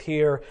dealing with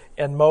here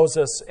in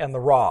Moses and the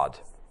rod.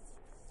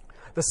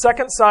 The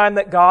second sign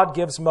that God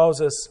gives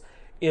Moses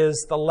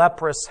is the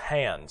leprous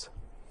hand.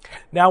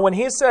 Now, when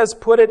he says,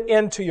 put it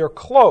into your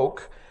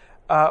cloak,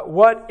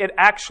 what it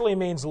actually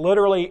means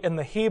literally in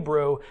the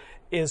Hebrew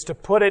is to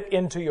put it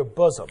into your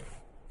bosom.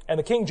 And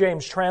the King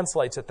James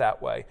translates it that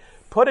way.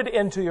 Put it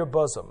into your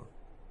bosom.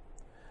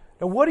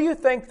 Now, what do you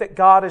think that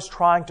God is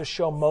trying to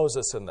show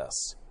Moses in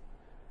this?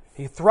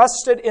 He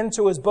thrusts it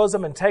into his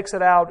bosom and takes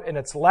it out, and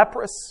it's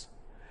leprous,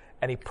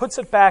 and he puts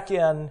it back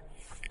in,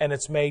 and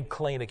it's made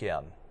clean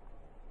again.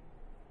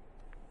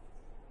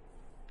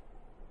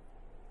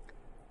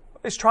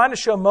 He's trying to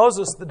show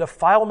Moses the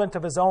defilement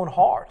of his own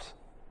heart.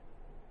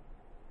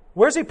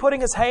 Where's he putting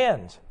his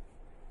hand?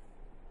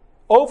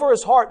 Over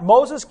his heart.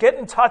 Moses, get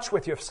in touch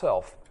with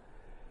yourself.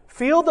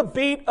 Feel the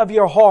beat of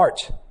your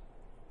heart.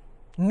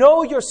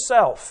 Know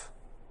yourself.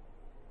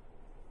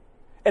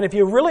 And if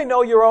you really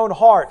know your own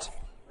heart,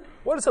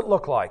 what does it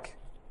look like?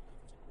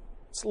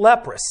 It's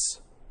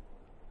leprous.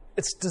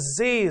 It's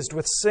diseased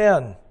with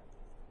sin.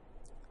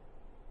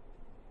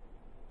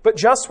 But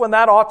just when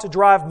that ought to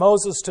drive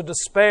Moses to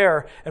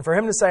despair and for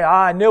him to say,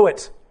 I knew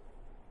it.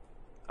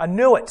 I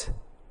knew it.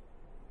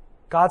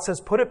 God says,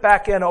 put it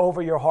back in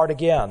over your heart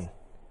again.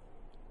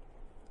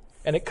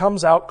 And it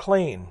comes out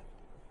clean.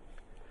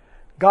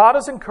 God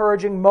is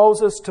encouraging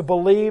Moses to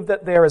believe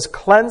that there is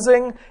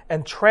cleansing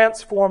and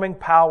transforming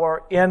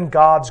power in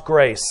God's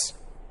grace.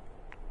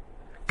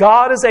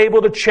 God is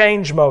able to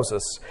change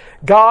Moses.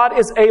 God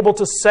is able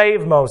to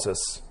save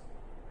Moses.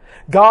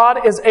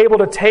 God is able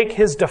to take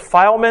his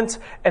defilement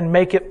and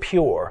make it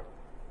pure.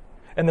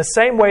 In the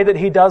same way that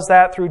he does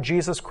that through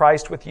Jesus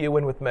Christ with you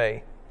and with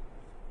me.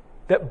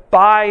 That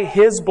by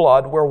his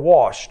blood we're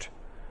washed.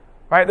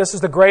 Right? This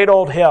is the great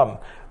old hymn.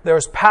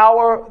 There's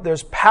power,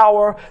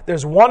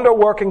 there's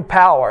wonder-working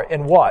power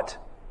in what?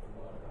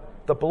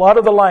 The blood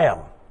of the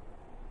Lamb.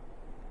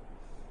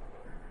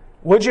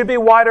 Would you be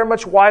whiter,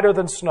 much whiter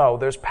than snow?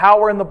 There's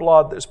power in the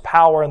blood, there's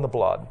power in the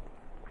blood.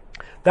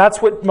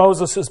 That's what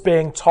Moses is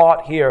being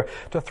taught here,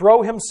 to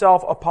throw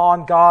himself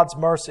upon God's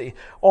mercy.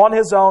 On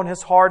his own,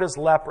 his heart is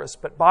leprous,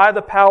 but by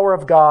the power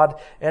of God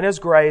and his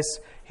grace,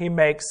 he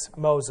makes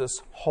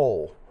Moses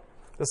whole.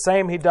 The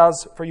same he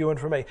does for you and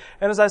for me.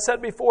 And as I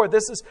said before,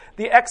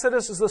 the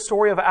Exodus is the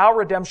story of our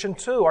redemption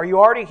too. Are you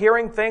already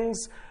hearing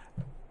things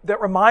that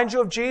remind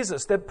you of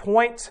Jesus, that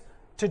point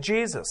to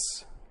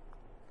Jesus?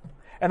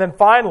 And then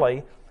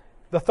finally,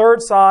 the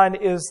third sign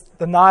is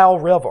the Nile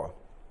River.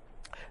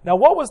 Now,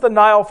 what was the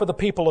Nile for the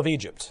people of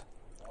Egypt?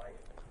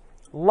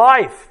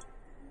 Life.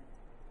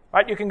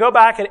 Right? You can go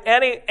back at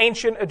any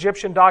ancient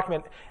Egyptian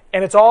document,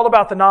 and it's all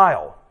about the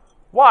Nile.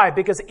 Why?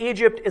 Because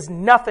Egypt is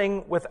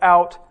nothing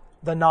without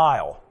the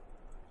Nile.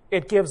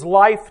 It gives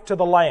life to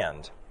the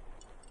land.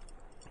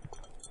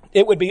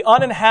 It would be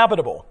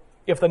uninhabitable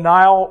if the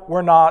Nile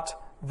were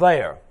not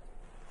there.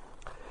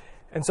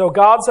 And so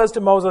God says to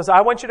Moses,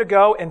 I want you to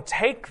go and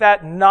take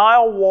that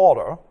Nile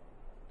water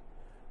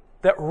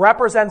that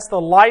represents the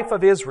life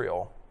of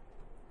Israel,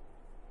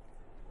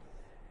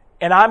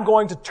 and I'm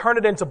going to turn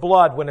it into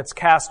blood when it's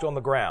cast on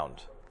the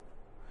ground.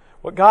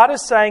 What God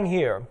is saying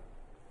here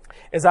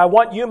is, I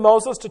want you,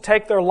 Moses, to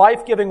take their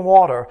life-giving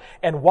water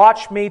and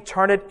watch me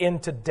turn it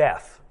into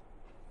death.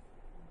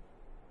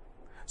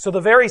 So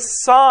the very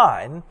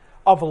sign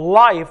of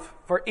life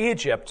for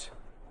Egypt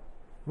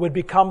would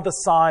become the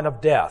sign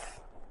of death.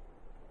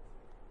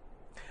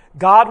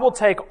 God will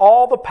take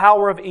all the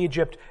power of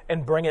Egypt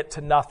and bring it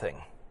to nothing.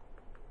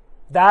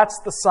 That's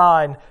the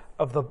sign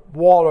of the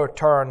water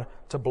turn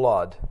to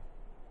blood.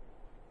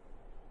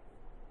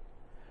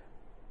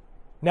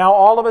 Now,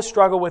 all of us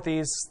struggle with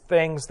these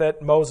things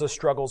that Moses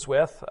struggles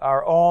with,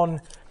 our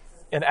own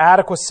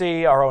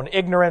inadequacy, our own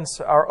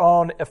ignorance, our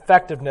own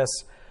effectiveness.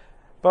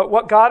 But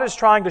what God is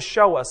trying to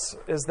show us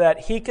is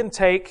that he can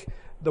take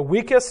the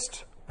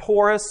weakest,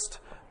 poorest,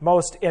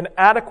 most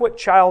inadequate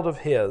child of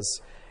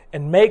his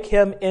and make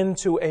him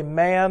into a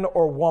man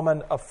or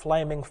woman of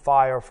flaming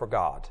fire for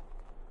God.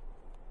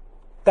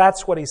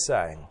 That's what he's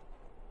saying.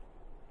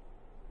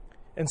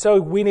 And so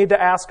we need to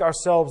ask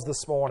ourselves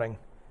this morning,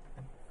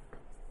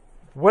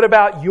 what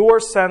about your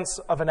sense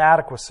of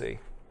inadequacy,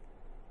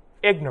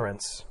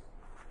 ignorance,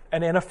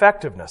 and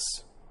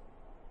ineffectiveness?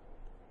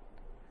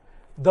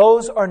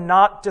 Those are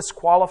not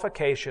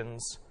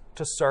disqualifications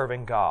to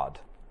serving God.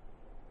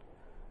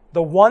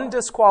 The one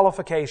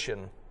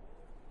disqualification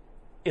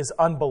is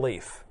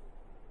unbelief.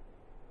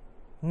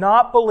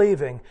 Not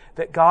believing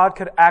that God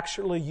could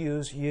actually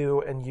use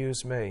you and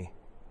use me.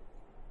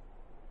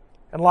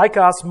 And like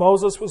us,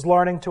 Moses was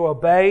learning to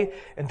obey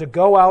and to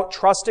go out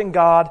trusting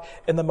God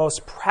in the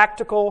most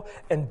practical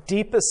and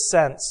deepest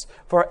sense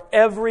for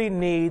every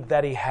need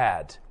that he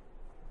had.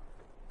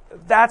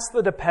 That's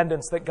the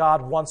dependence that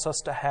God wants us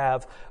to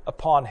have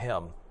upon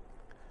him.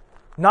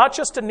 Not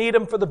just to need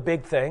him for the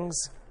big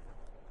things,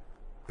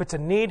 but to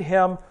need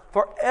him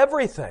for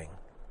everything.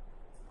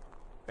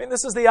 I mean,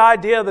 this is the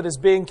idea that is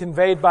being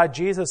conveyed by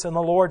Jesus in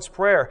the Lord's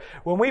Prayer.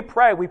 When we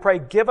pray,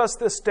 give us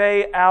this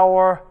day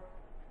our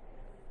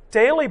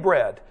daily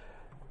bread.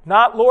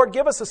 Not, Lord,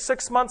 give us a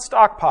 6-month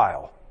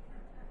stockpile.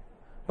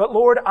 But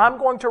Lord, I'm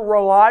going to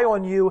rely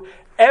on you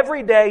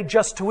every day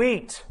just to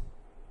eat.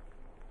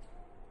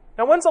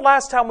 Now, when's the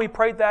last time we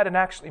prayed that and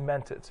actually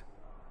meant it?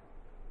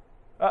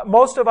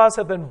 Most of us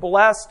have been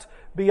blessed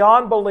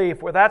beyond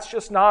belief where that's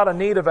just not a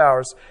need of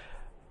ours.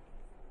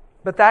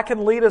 But that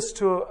can lead us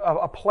to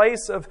a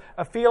place of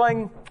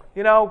feeling,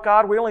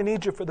 God, we only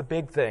need you for the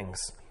big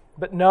things.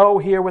 But no,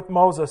 here with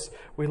Moses,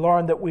 we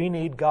learn that we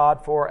need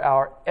God for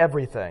our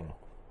everything.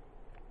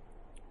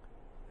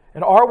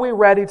 And are we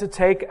ready to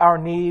take our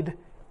need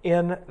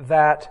in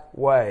that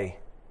way?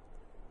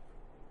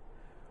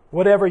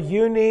 Whatever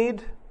you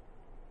need,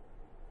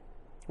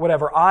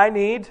 whatever I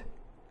need,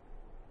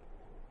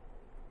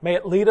 may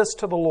it lead us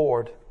to the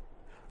Lord.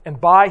 And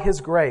by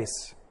His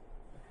grace,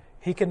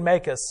 He can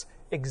make us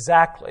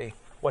exactly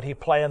what He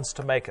plans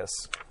to make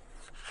us.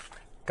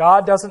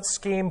 God doesn't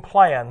scheme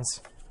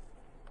plans.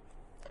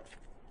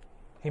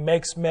 He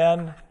makes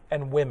men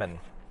and women.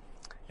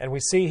 And we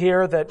see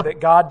here that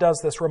God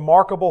does this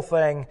remarkable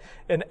thing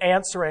in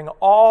answering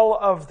all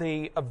of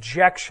the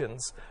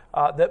objections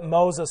that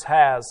Moses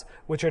has,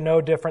 which are no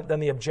different than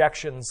the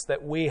objections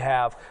that we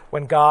have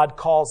when God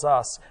calls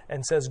us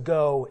and says,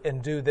 go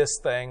and do this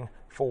thing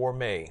for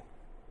me.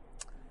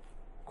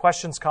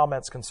 Questions,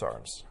 comments,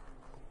 concerns?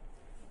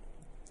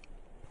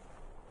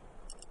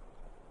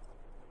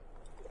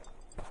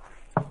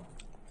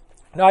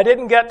 Now, I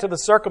didn't get to the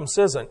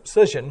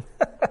circumcision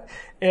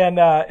in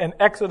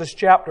Exodus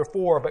chapter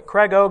 4, but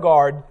Craig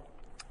Ogard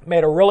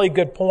made a really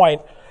good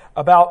point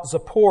about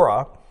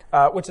Zipporah,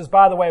 which is,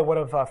 by the way, one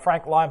of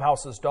Frank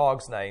Limehouse's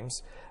dog's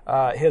names,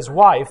 his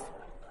wife.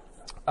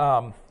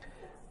 And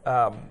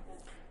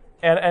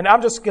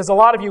I'm just, because a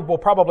lot of you will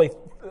probably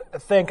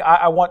think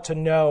I want to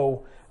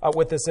know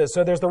what this is.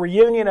 So there's the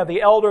reunion of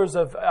the elders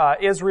of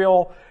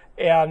Israel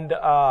and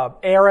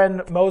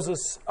Aaron,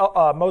 Moses'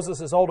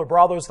 older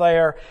brothers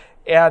there.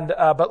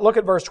 But look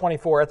at verse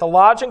 24. At the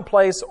lodging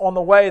place on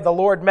the way, the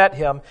Lord met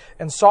him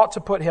and sought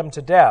to put him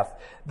to death.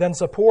 Then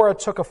Zipporah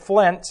took a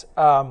flint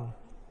and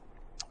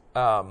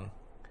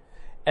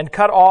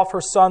cut off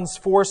her son's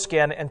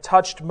foreskin and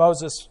touched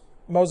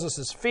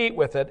Moses' feet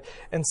with it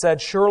and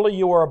said, surely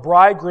you are a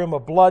bridegroom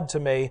of blood to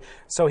me.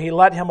 So he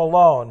let him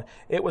alone.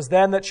 It was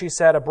then that she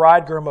said, a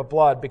bridegroom of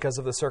blood because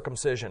of the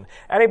circumcision.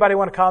 Anybody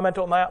want to comment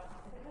on that?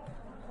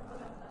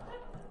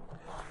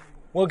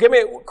 Well,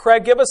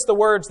 Craig, give us the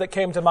words that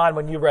came to mind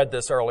when you read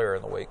this earlier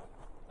in the week.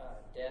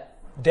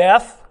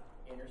 Death.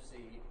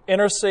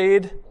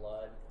 Intercede.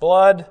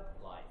 Blood.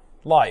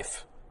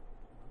 Life.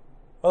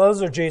 Well,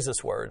 those are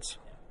Jesus' words.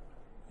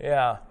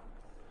 Yeah.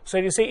 So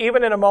you see,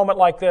 even in a moment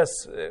like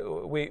this,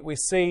 we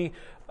see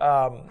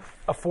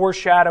a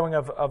foreshadowing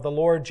of the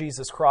Lord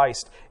Jesus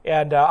Christ.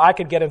 And I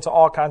could get into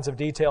all kinds of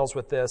details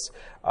with this.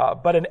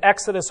 But in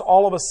Exodus,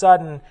 all of a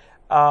sudden,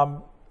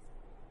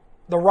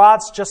 the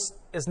rod's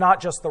is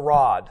not just the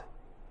rod.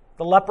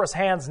 The leprous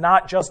hand's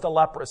not just a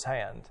leprous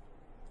hand.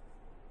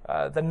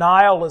 The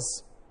Nile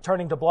is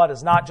turning to blood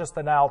is not just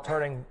the Nile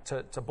turning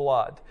to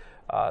blood.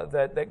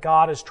 That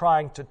God is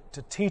trying to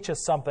teach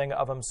us something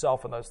of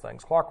Himself in those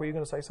things. Clark, were you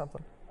going to say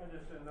something? I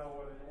just didn't know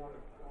whether you wanted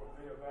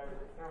to be a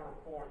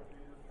counterpoint.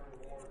 Jesus turning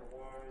water to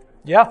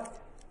wine.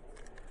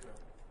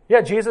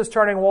 Yeah, Jesus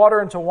turning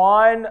water into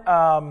wine.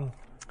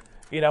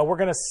 We're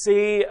going to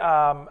see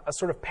a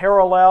sort of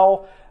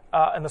parallel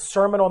in the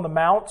Sermon on the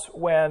Mount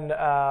when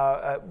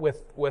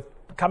with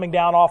coming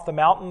down off the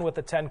mountain with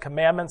the Ten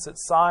Commandments at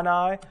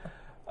Sinai.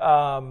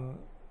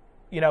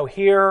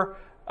 Here,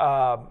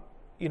 the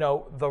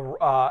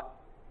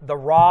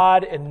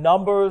rod in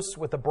Numbers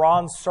with the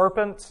bronze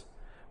serpent,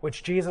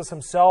 which Jesus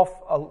Himself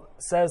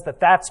says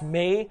that's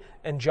me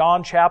in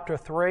John chapter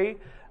 3.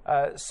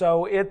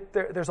 So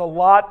there's a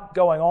lot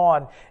going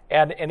on,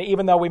 and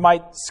even though we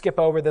might skip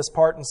over this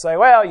part and say,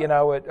 well,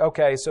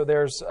 so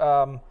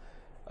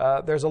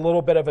there's a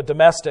little bit of a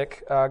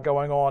domestic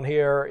going on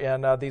here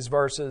in these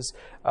verses.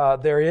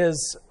 There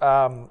is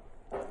a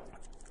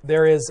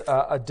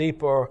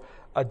deeper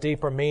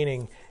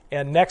meaning.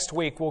 And next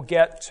week we'll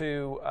get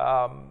to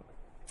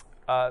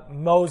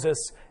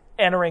Moses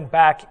entering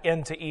back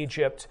into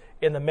Egypt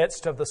in the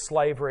midst of the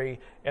slavery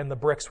and the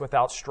bricks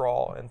without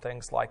straw and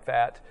things like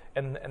that.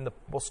 And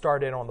we'll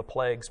start in on the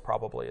plagues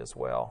probably as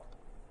well.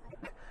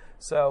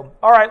 So,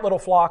 all right, little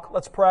flock,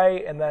 let's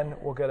pray, and then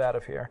we'll get out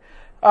of here.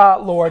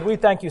 Lord, we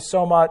thank you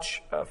so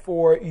much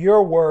for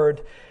your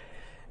word.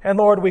 And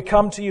Lord, we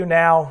come to you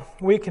now.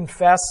 We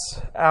confess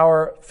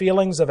our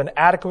feelings of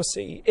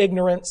inadequacy,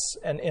 ignorance,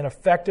 and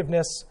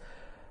ineffectiveness.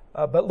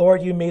 But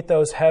Lord, you meet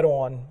those head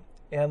on.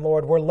 And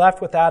Lord, we're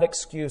left without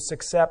excuse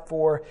except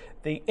for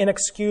the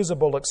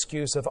inexcusable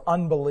excuse of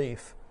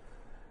unbelief.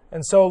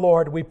 And so,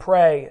 Lord, we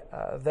pray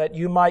that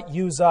you might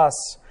use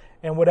us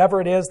in whatever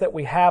it is that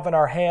we have in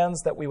our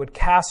hands, that we would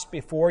cast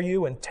before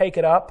you and take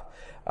it up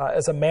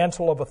as a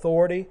mantle of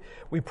authority.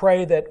 We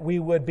pray that we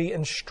would be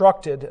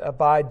instructed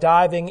by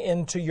diving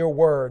into your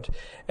word.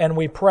 And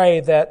we pray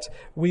that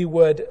we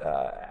would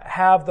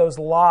have those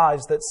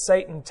lies that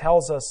Satan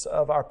tells us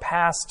of our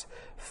past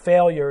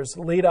failures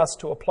lead us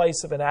to a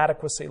place of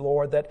inadequacy,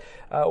 Lord, that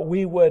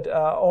we would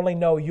only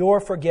know your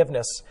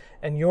forgiveness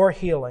and your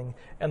healing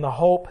and the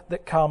hope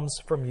that comes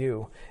from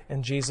you.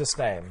 In Jesus'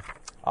 name,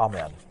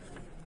 amen.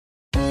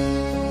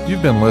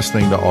 You've been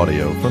listening to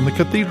audio from the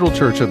Cathedral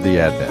Church of the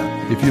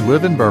Advent. If you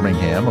live in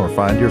Birmingham or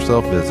find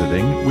yourself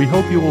visiting, we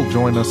hope you will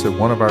join us at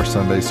one of our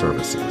Sunday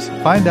services.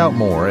 Find out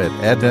more at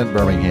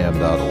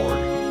adventbirmingham.org.